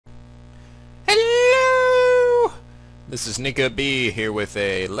This is NicoB here with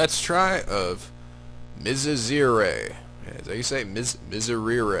a Let's Try of Miserere. Is that how you say?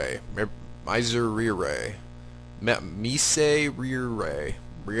 Miserere. Miserere. Miserere.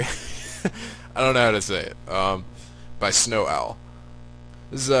 I don't know how to say it. By SnowOwl.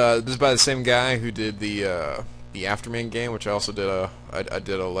 This is by the same guy who did the Afterman game, which I also did I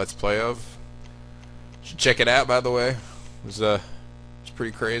did a Let's Play of. You should check it out, by the way. It's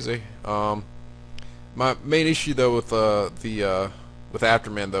pretty crazy. My main issue though with with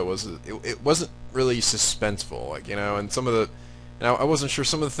Afterman though was it wasn't really suspenseful, like, you know, and I wasn't sure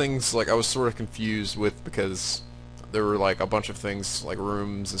some of the things, like, I was sort of confused with, because there were like a bunch of things like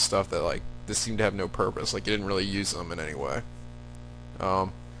rooms and stuff that, like, this seemed to have no purpose, like you didn't really use them in any way. But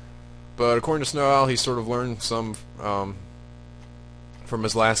according to SnowOwl, he sort of learned some from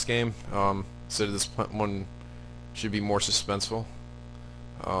his last game. Said this one should be more suspenseful.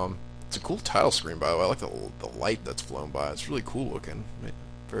 It's a cool title screen, by the way. I like the light that's flown by. It's really cool looking.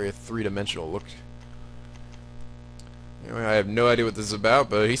 Very three-dimensional look. Anyway, I have no idea what this is about,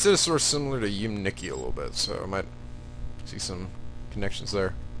 but he said it's sort of similar to NicoB a little bit, so I might see some connections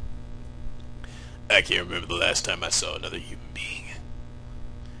there. I can't remember the last time I saw another human being.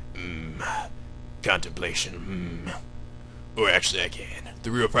 Contemplation. Or actually I can.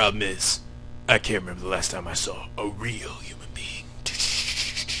 The real problem is, I can't remember the last time I saw a real human being.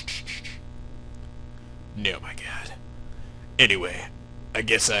 No, my God. Anyway, I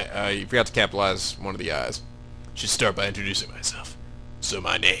guess You forgot to capitalize one of the I's. should start by introducing myself. So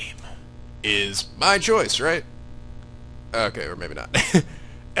my name is... My choice, right? Okay, or maybe not.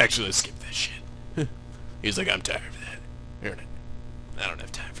 Actually, let's skip that shit. He's like, I'm tired of that. I don't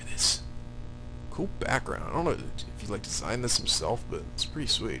have time for this. Cool background. I don't know if he like designed this himself, but it's pretty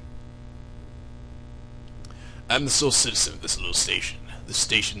sweet. I'm the sole citizen of this little station. The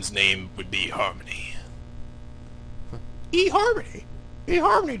station's name would be Harmony. eHarmony.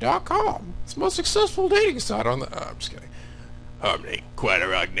 eHarmony.com. It's the most successful dating site on the... I'm just kidding. Harmony, quite a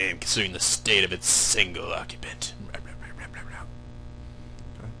rock name considering the state of its single occupant.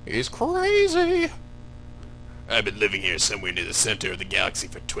 He's crazy. I've been living here somewhere near the center of the galaxy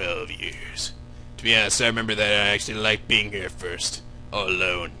for 12 years. To be honest, I remember that I actually liked being here first. All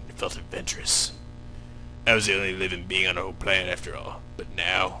alone, it felt adventurous. I was the only living being on the whole planet after all. But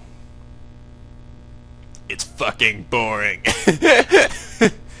now... it's fucking boring.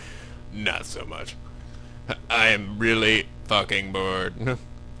 Not so much. I am really fucking bored.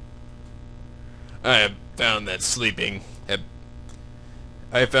 I have found that sleeping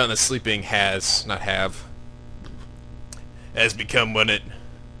has become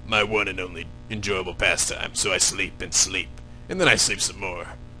my one and only enjoyable pastime. So I sleep and sleep, and then I sleep some more,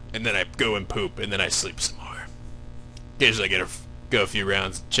 and then I go and poop, and then I sleep some more. Occasionally I go a few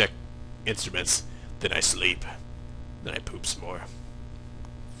rounds, check instruments, then I sleep, then I poop some more,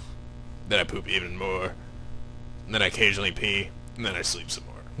 then I poop even more, and then I occasionally pee, and then I sleep some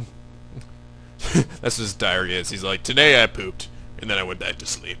more. That's what his diary is. He's like, today I pooped, and then I went back to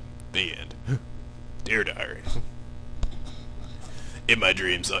sleep. The end. Dear diary. In my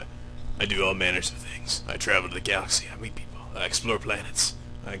dreams, I do all manners of things. I travel to the galaxy, I meet people, I explore planets,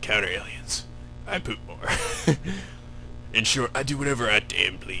 I encounter aliens, I poop more. In short, I do whatever I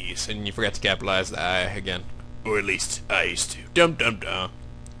damn please. And you forgot to capitalize the I again. Or at least, I used to. Dum dum dum.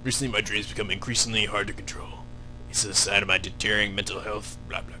 Recently my dreams become increasingly hard to control. It's a sign of my deteriorating mental health,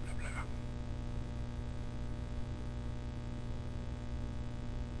 blah blah blah blah.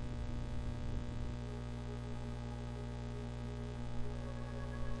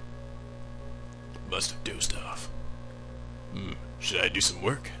 Must have dozed off. Should I do some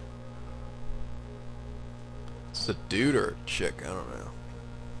work? Is it a dude or a chick? I don't know.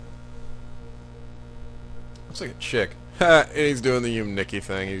 Looks like a chick. And he's doing the Nicky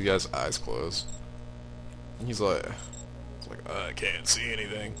thing. He's got his eyes closed. And he's like, I can't see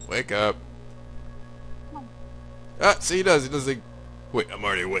anything. wake up. Ah, see, he does the... Wait, I'm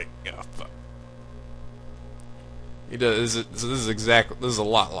already awake. Oh, fuck. He does. So this is a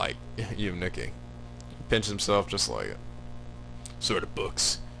lot like Nicky. He pinches himself just like it. Sort of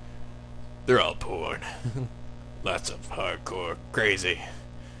books. They're all porn. Lots of hardcore, crazy,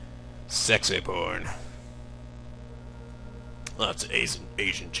 sexy porn. Lots of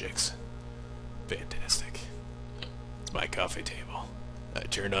Asian chicks. Fantastic. It's my coffee table. I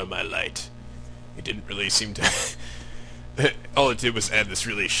turned on my light. It didn't really seem to... all it did was add this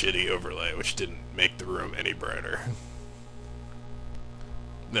really shitty overlay, which didn't make the room any brighter.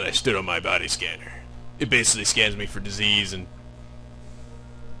 Then I stood on my body scanner. It basically scans me for disease and...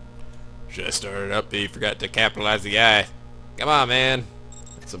 Should I start it up? He forgot to capitalize the I. Come on, man.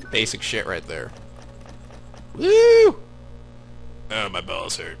 That's some basic shit right there. Woo! Oh, my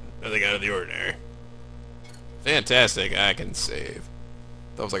balls hurt. Nothing out of the ordinary. Fantastic, I can save.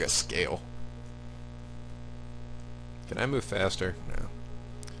 That was like a scale. Can I move faster? No.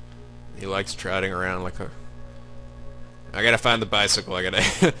 He likes trotting around like a... I gotta find the bicycle, I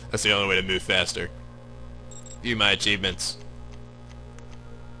gotta... That's the only way to move faster. View my achievements.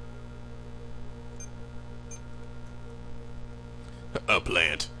 A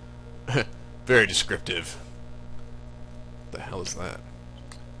plant. Very descriptive. What the hell is that?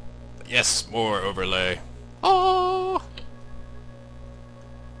 Yes, more overlay. Oh!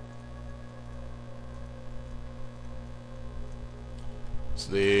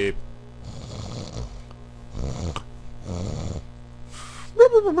 Sleep.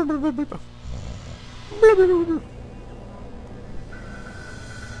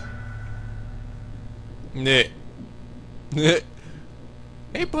 Nah.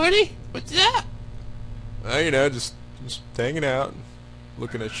 Hey, buddy, what's up? You know, just hanging out, and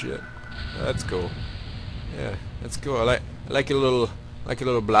looking at shit. That's cool. Yeah, that's cool. I like your little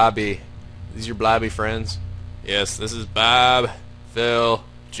blobby. These your blobby friends? Yes, this is Bob, Phil,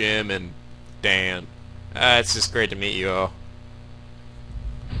 Jim, and Dan. It's just great to meet you all.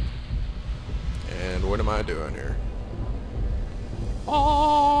 And what am I doing here?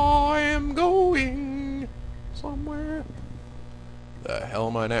 I am going somewhere. The hell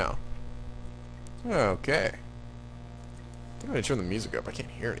am I now? Okay. I'm gonna turn the music up. I can't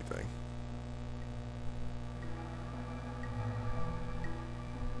hear anything.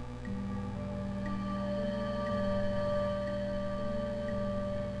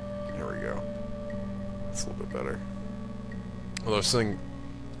 There we go. That's a little bit better. Although if something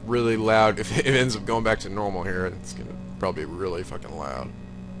really loud, if it ends up going back to normal here, it's gonna probably be really fucking loud.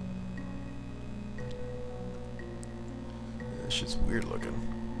 This shit's weird looking.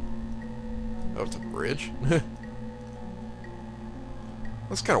 Oh, it's a bridge?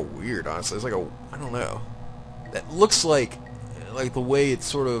 That's kind of weird, honestly. It's like a... I don't know. That looks like the way it's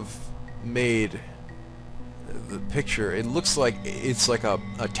sort of made the picture. It looks like it's like a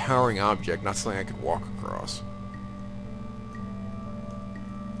towering object, not something I could walk across.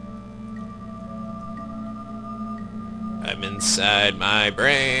 I'm inside my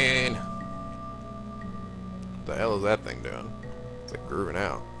brain. What the hell is that thing doing? It's like grooving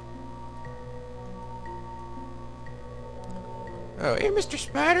out. Oh, hey, Mr.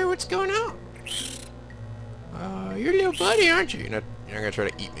 Spider, what's going on? You're a little buddy, aren't you? You're not gonna try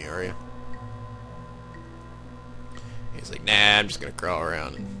to eat me, are you? He's like, nah, I'm just gonna crawl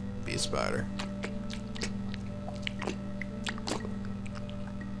around and be a spider.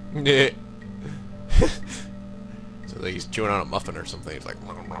 So like he's chewing on a muffin or something. He's like,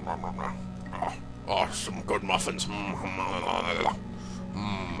 oh, some good muffins.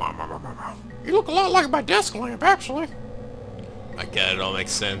 you look a lot like my desk lamp, actually. My god, it all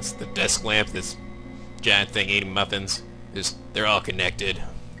makes sense. The desk lamp, this giant thing eating muffins, they're all connected.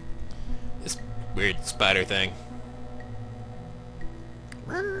 This weird spider thing.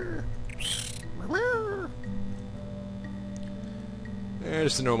 Yeah,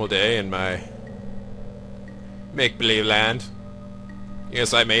 just a normal day in my make-believe land.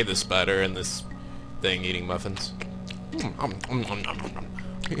 Yes, I made the spider and this thing eating muffins. He's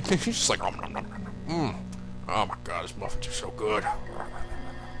just like, oh my god, this muffins are so good.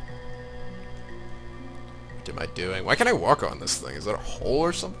 What am I doing? Why can't I walk on this thing? Is that a hole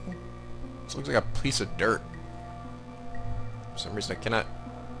or something? This looks like a piece of dirt. For some reason I cannot...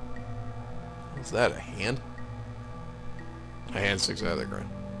 What's that, a hand? My hand sticks out of the ground.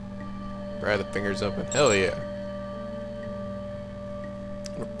 Pry the fingers open. Hell yeah.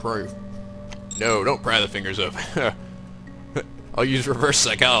 I'm gonna pry. No, don't pry the fingers open. I'll use reverse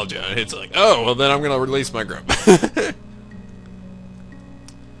psychology on it. It's like, oh, well then I'm gonna release my grip.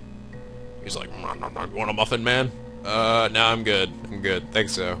 He's like, you want a muffin, man? No, I'm good. I'm good.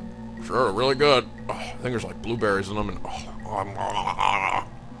 Thanks so. Sure, really good. Oh, I think there's like blueberries in them and...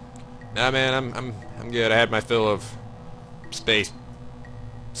 Nah, man, I'm good. I had my fill of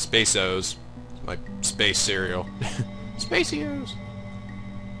Spaceos. My space cereal. Spaceos.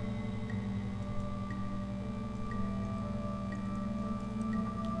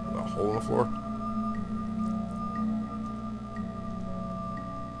 A hole in the floor.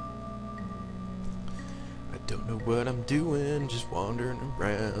 I don't know what I'm doing, just wandering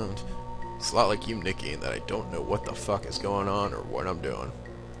around. It's a lot like you, Nikki, in that I don't know what the fuck is going on or what I'm doing.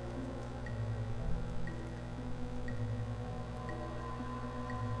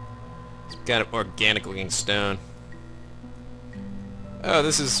 Some kind of organic looking stone. Oh,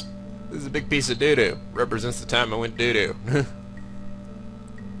 this is a big piece of doo-doo. Represents the time I went doo-doo.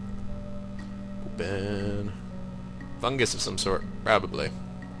 Open. Fungus of some sort, probably.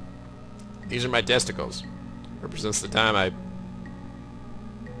 These are my testicles. Represents the time I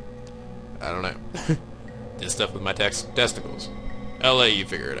don't know. Did stuff with my testicles. I'll let you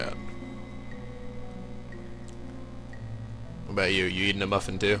figure it out. What about you? You eating a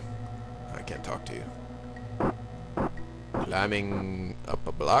muffin too? I can't talk to you. Climbing up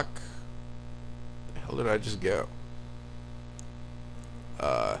a block? The hell did I just go?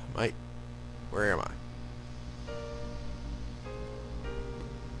 Mate, where am I?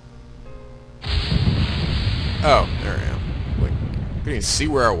 Oh, there I am. Like, I couldn't even see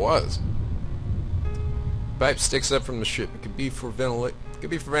where I was. Pipe sticks up from the ship. It could be for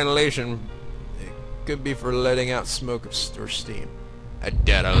ventilation. It could be for letting out smoke or steam. I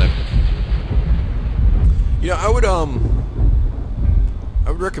doubt I'll ever. You know, I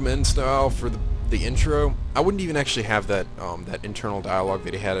would recommend SnowOwl for the intro. I wouldn't even actually have that that internal dialogue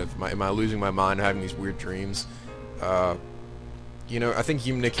that he had of am I losing my mind, having these weird dreams. You know, I think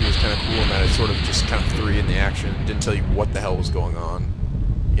NicoB was kind of cool in that it sort of just kind of threw you in the action, didn't tell you what the hell was going on.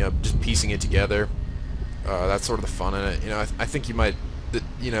 You know, just piecing it together. That's sort of the fun in it. You know, I think you might,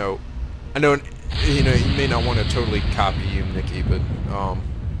 you know, I know, you know, you may not want to totally copy NicoB, but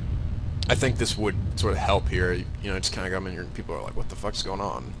I think this would sort of help here. You know, just kind of come in here and people are like, what the fuck's going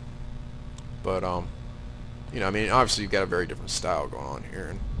on? But, you know, I mean, obviously you've got a very different style going on here,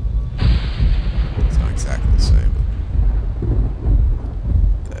 and it's not exactly the same, but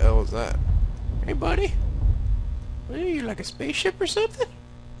what the hell is that? Hey, buddy. What are you, like a spaceship or something?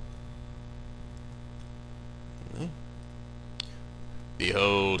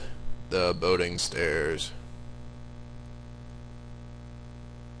 Behold the boating stairs.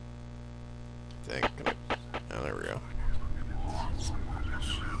 I think. Oh, there we go.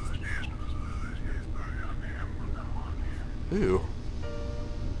 Ooh.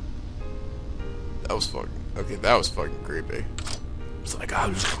 That was fucking... Okay, that was fucking creepy. It's like, I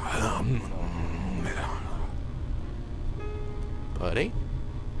was... Buddy?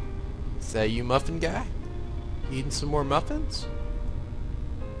 Is that you, muffin guy? You eating some more muffins?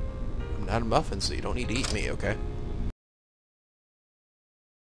 I'm not a muffin, so you don't need to eat me, okay?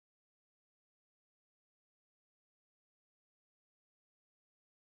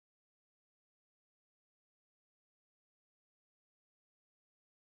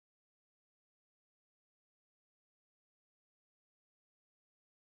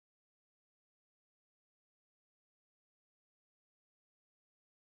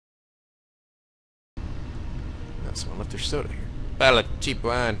 Someone left their soda here. Bottle of cheap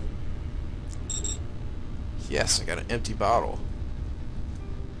wine. Yes, I got an empty bottle.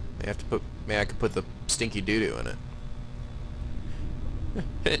 May I could put the stinky doo-doo in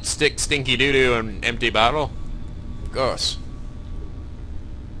it. Stick stinky doo-doo in an empty bottle? Of course.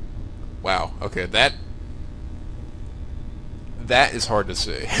 Wow, okay, that is hard to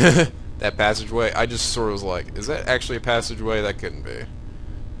see. That passageway, I just sort of was like, is that actually a passageway? That couldn't be.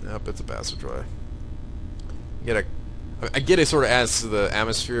 Nope, it's a passageway. I get it sort of adds to the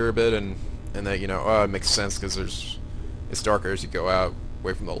atmosphere a bit, and that, you know, it makes sense because it's darker as you go out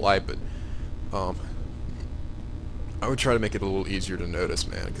away from the light, but I would try to make it a little easier to notice,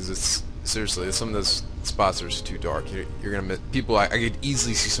 man, because it's seriously, some of those spots are just too dark. You're gonna miss people. I could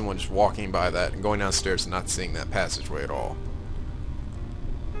easily see someone just walking by that and going downstairs and not seeing that passageway at all.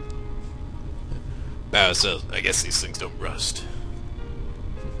 So I guess these things don't rust.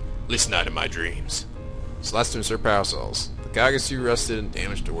 At least not in my dreams. So that's to insert power cells. The cog is too rusted and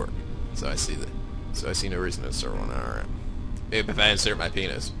damaged to work. So I see no reason to insert one. Alright. Maybe if I insert my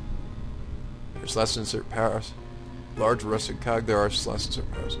penis. There's slots to insert powers. Large rusted cog. There are slots to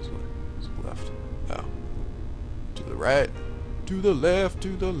insert powers as well. To the left. Oh. To the right. To the left.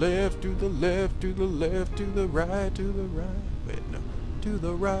 To the left. To the left. To the left. To the right. To the right. Wait, no. To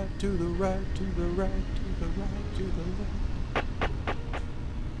the right. To the right. To the right. To the right. To the left.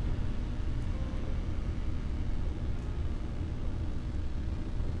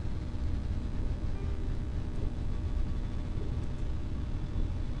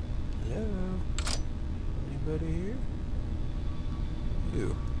 Anybody here?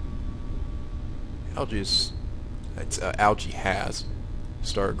 Ew. Algae has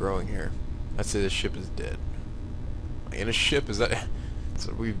started growing here. I'd say this ship is dead. In a ship, is that that's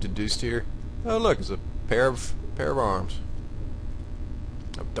what we've deduced here? Oh look, it's a pair of arms.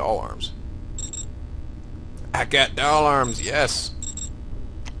 Of doll arms. I got doll arms, yes.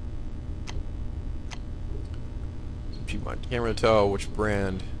 I can't really tell which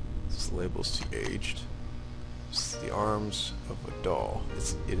brand. This label's too aged. It's the arms of a doll.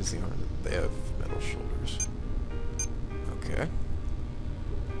 It is the arms. They have metal shoulders. Okay.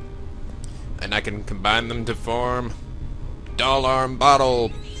 And I can combine them to form doll arm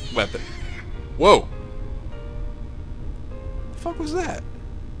bottle weapon. Whoa! The fuck was that?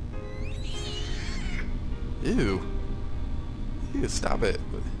 Ew. Ew, stop it.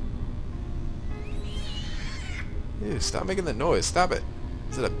 Ew, stop making that noise. Stop it.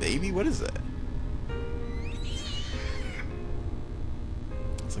 Is it a baby? What is that?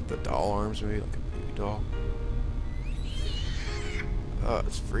 It's like the doll arms, maybe? Like a baby doll. Oh,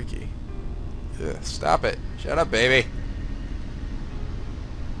 it's freaky. Ugh, stop it. Shut up, baby.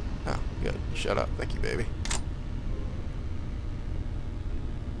 Oh, good. Shut up. Thank you, baby.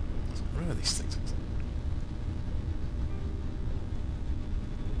 What are these things?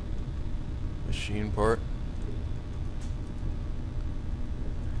 Machine part.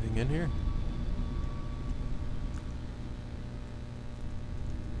 Anything in here?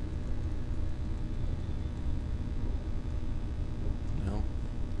 No.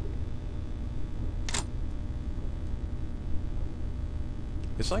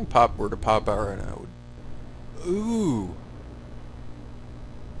 If something were to pop out right now, I would... Ooh!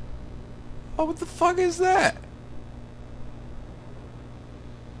 Oh, what the fuck is that?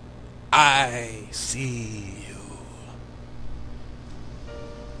 I see you.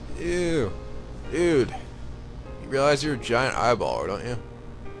 Ew. Dude. You realize you're a giant eyeball, don't you?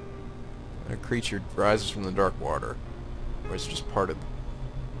 And a creature rises from the dark water. Or is it just part of...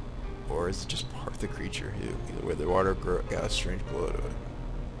 Or is it just part of the creature? Ew. Either way, the water got a strange glow to it.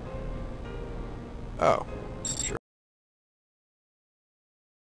 Oh. Sure.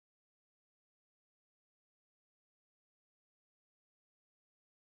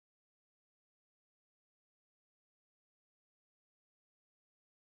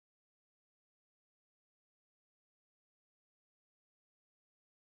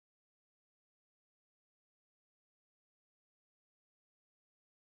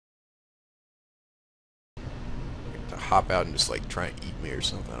 To hop out and just like try and eat me or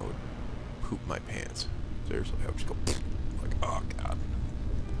something, I would poop my pants. Seriously, I would just go like, oh god. I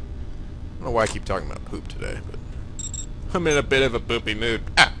don't know why I keep talking about poop today, but I'm in a bit of a poopy mood.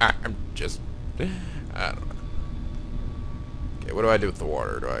 I'm just, I don't know. Okay, what do I do with the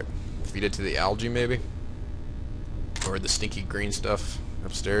water? Do I feed it to the algae maybe? Or the stinky green stuff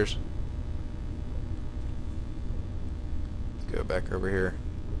upstairs? Let's go back over here.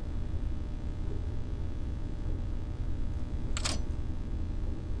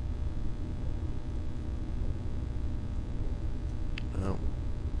 No.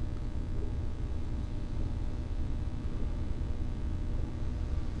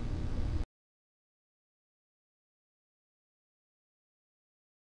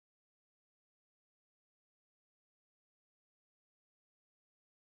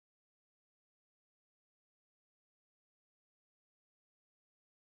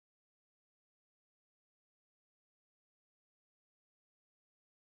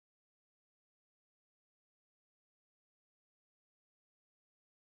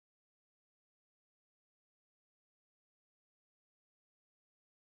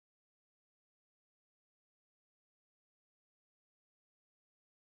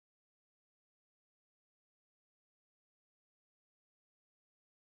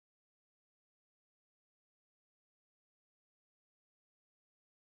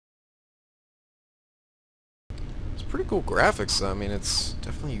 Pretty cool graphics though. I mean, it's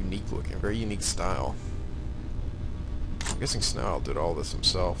definitely unique looking, very unique style. I'm guessing SnowOwl did all this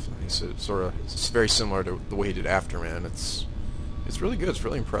himself. He said it's very similar to the way he did Afterman. It's really good. It's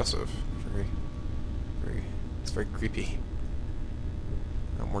really impressive. It's very creepy.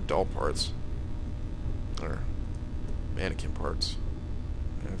 More doll parts or mannequin parts.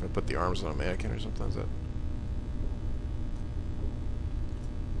 And if I put the arms on a mannequin or something, is that?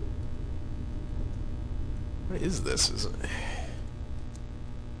 What is this? Is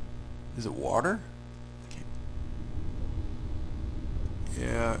it water?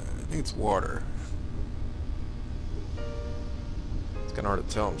 Yeah, I think it's water. It's kind of hard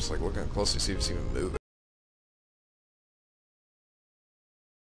to tell. I'm just like looking closely to see if it's even moving.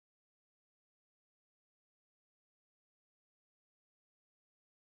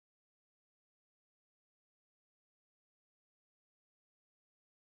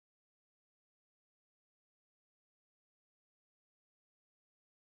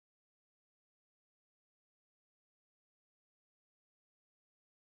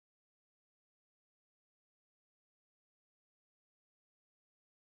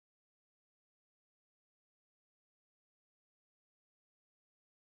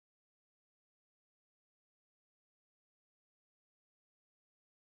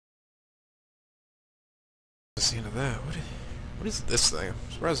 What's the end of that? What is this thing?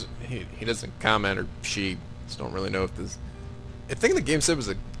 I'm surprised he doesn't comment, or she just don't really know if this I think the game said it was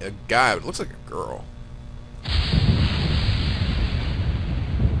a guy, but it looks like a girl.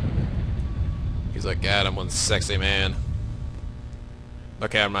 He's like, God, I'm one sexy man.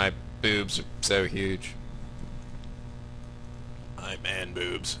 Look how my boobs are so huge. My man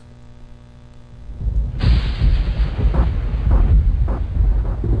boobs.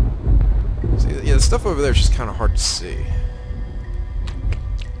 See, yeah, the stuff over there is just kind of hard to see.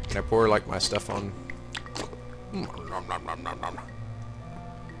 Can I pour like my stuff on?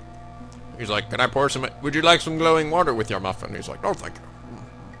 He's like, can I pour some? Would you like some glowing water with your muffin? He's like, no, thank you.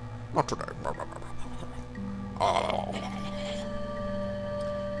 Not today. Oh.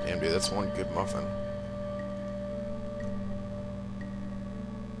 Damn, dude, that's one good muffin.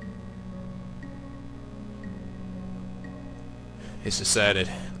 He's decided,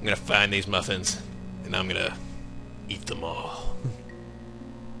 I'm gonna find these muffins, and I'm gonna eat them all.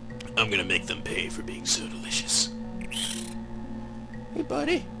 I'm gonna make them pay for being so delicious. Hey,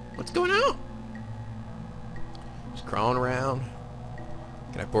 buddy, what's going on? Just crawling around.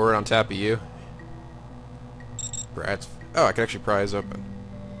 Can I pour it on top of you? Brats. Oh, I can actually pry his open.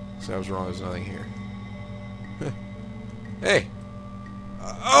 So I was wrong, there's nothing here. Hey!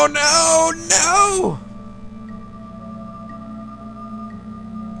 Oh no! No!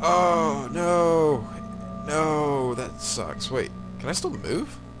 Oh no! No, that sucks. Wait, can I still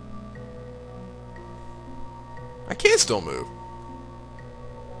move? I can still move.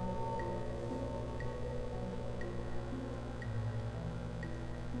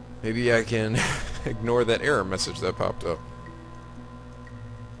 Maybe I can ignore that error message that popped up.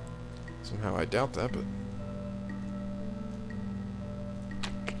 Somehow I doubt that, but...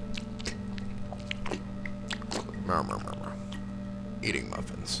 Eating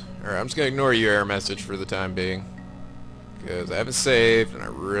muffins. Alright, I'm just gonna ignore your error message for the time being. Because I haven't saved, and I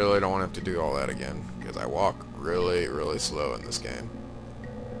really don't want to have to do all that again. Because I walk really, really slow in this game.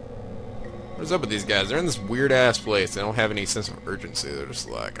 What is up with these guys? They're in this weird-ass place. They don't have any sense of urgency. They're just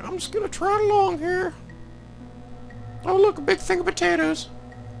like, I'm just gonna trot along here. Oh, look, a big thing of potatoes.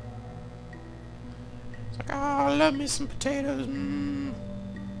 It's like, oh, I love me some potatoes. Mm.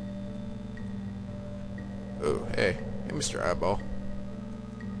 Oh, hey. Hey, Mr. Eyeball.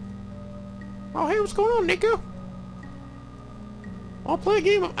 Oh, hey, what's going on, Nico? Wanna play a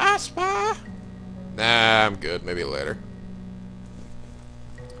game of I Spy? Nah, I'm good. Maybe later.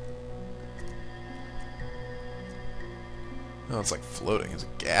 Oh, it's like floating. Is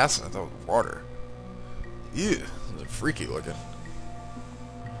it gas? I thought it was water. Ew, it's freaky looking.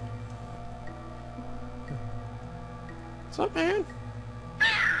 What's up, man?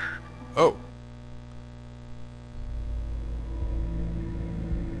 Oh.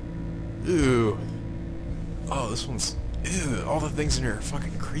 Ew. Oh, this one's... Ew, all the things in here are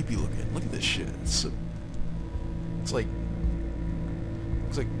fucking creepy looking. Look at this shit. It's like...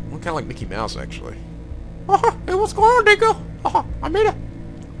 It's like... Kind of like Mickey Mouse, actually. Oh, hey, what's going on, Nico? Oh, I made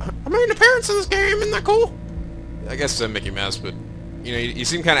an appearance in this game. Isn't that cool? I guess it's Mickey Mouse, but... You know, you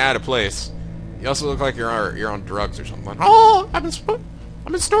seem kind of out of place. You also look like you're on drugs or something. Oh, I've been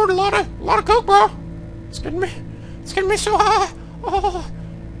storing a lot of coke, bro. It's getting me so high.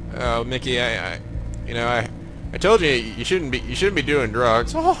 Oh, Mickey, I told you you shouldn't be doing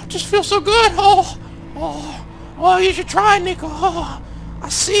drugs. Oh, it just feels so good. Oh, you should try it, Nico. Oh, I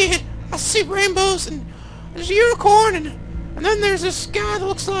see it. I see rainbows and there's a unicorn and then there's this guy that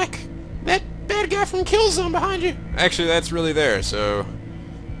looks like that bad guy from Killzone behind you. Actually, that's really there. So,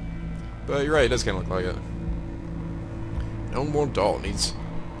 but you're right. It does kind of look like it. An unborn doll it's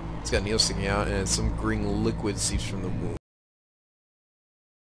got nails sticking out and some green liquid seeps from the womb.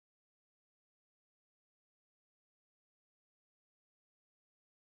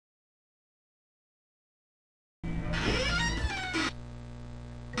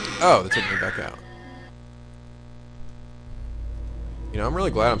 Oh, they took me back out. You know, I'm really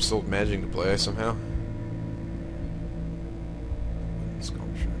glad I'm still managing to play somehow.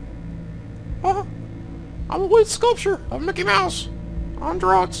 Sculpture. Oh, I'm a wood sculpture of Mickey Mouse on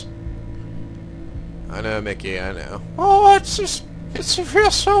drugs. I know, Mickey, I know. Oh, it feels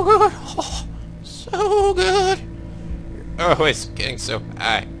so good. Oh, so good. Oh, it's getting so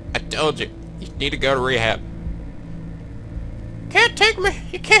high. I told you, you need to go to rehab. Can't take me.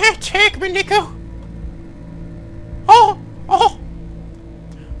 You can't take me, Nico. Oh.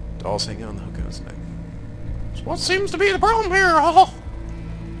 Doll's hanging on the hook on his neck. So what seems to be the problem here? Oh.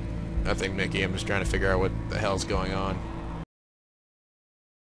 Nothing, Mickey. I'm just trying to figure out what the hell's going on.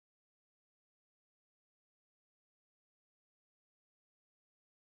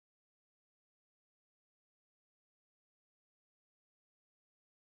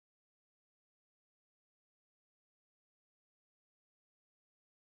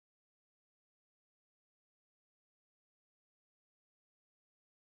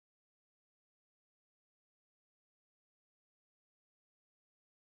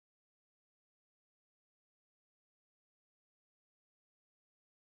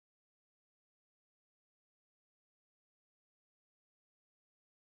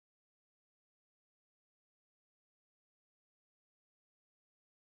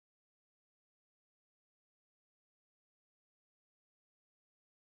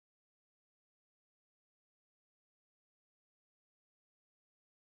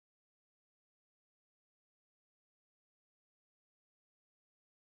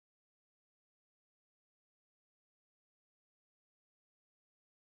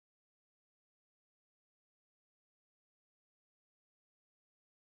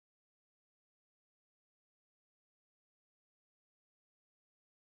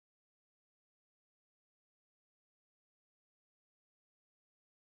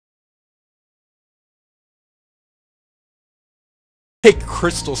 Hey,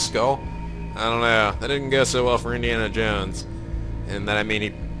 Crystal Skull. I don't know. That didn't go so well for Indiana Jones. And that I mean he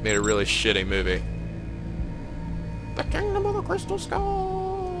made a really shitty movie. The Kingdom of the Crystal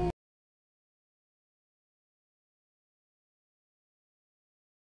Skull.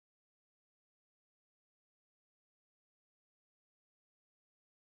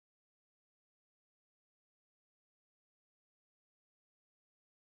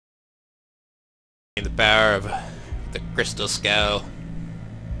 The power of the Crystal Skull.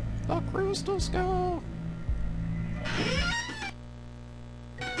 The Crystal Skull.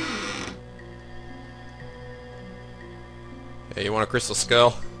 Hey, you want a Crystal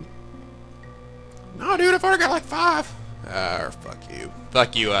Skull? No, dude, I've already got like 5. Ah, fuck you.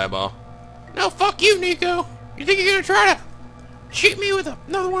 Fuck you, Eyeball. No, fuck you, Nico. You think you're gonna try to shoot me with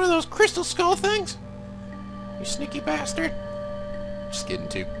another one of those Crystal Skull things? You sneaky bastard. Just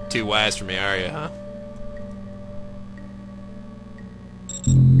getting too wise for me, are you, huh?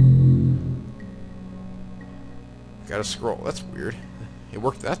 Got a scroll. That's weird. It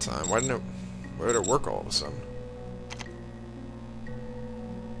worked that time. Why did it work all of a sudden?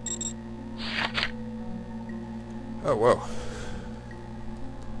 Oh, whoa.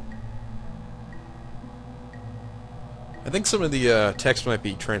 I think some of the text might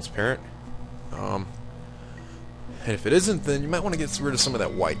be transparent. And if it isn't, then you might want to get rid of some of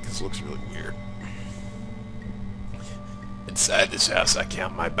that white, because it looks really weird. Inside this house, I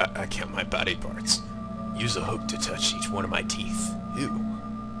count my body parts. Use a hook to touch each one of my teeth. Ew.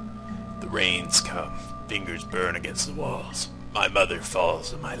 The rains come. Fingers burn against the walls. My mother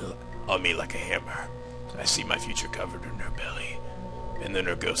falls on me like a hammer. I see my future covered in her belly. And then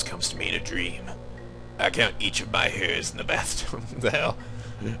her ghost comes to me in a dream. I count each of my hairs in the bathtub. The hell?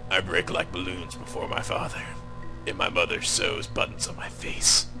 I break like balloons before my father. And my mother sews buttons on my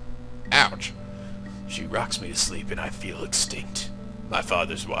face. Ouch. She rocks me to sleep and I feel extinct. My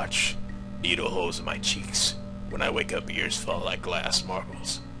father's watch. Needle holes in my cheeks. When I wake up, ears fall like glass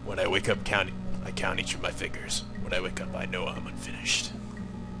marbles. When I wake up, I count each of my fingers. When I wake up, I know I'm unfinished.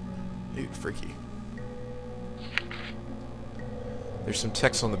 Dude, freaky. There's some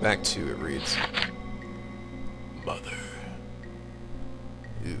text on the back, too. It reads, Mother.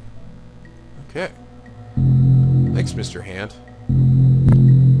 Ew. Okay. Thanks, Mr. Hand.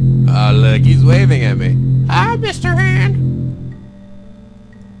 Ah, look, he's waving at me. Hi, Mr. Hand.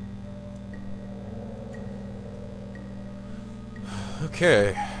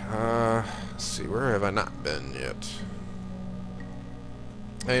 Okay, let's see, where have I not been yet?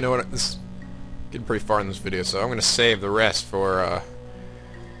 Hey, you know what, this is getting pretty far in this video, so I'm going to save the rest for,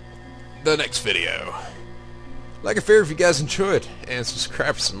 the next video. Like and favorite if you guys enjoyed, and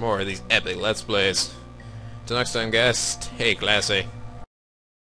subscribe for some more of these epic Let's Plays. Till next time, guys, stay classy.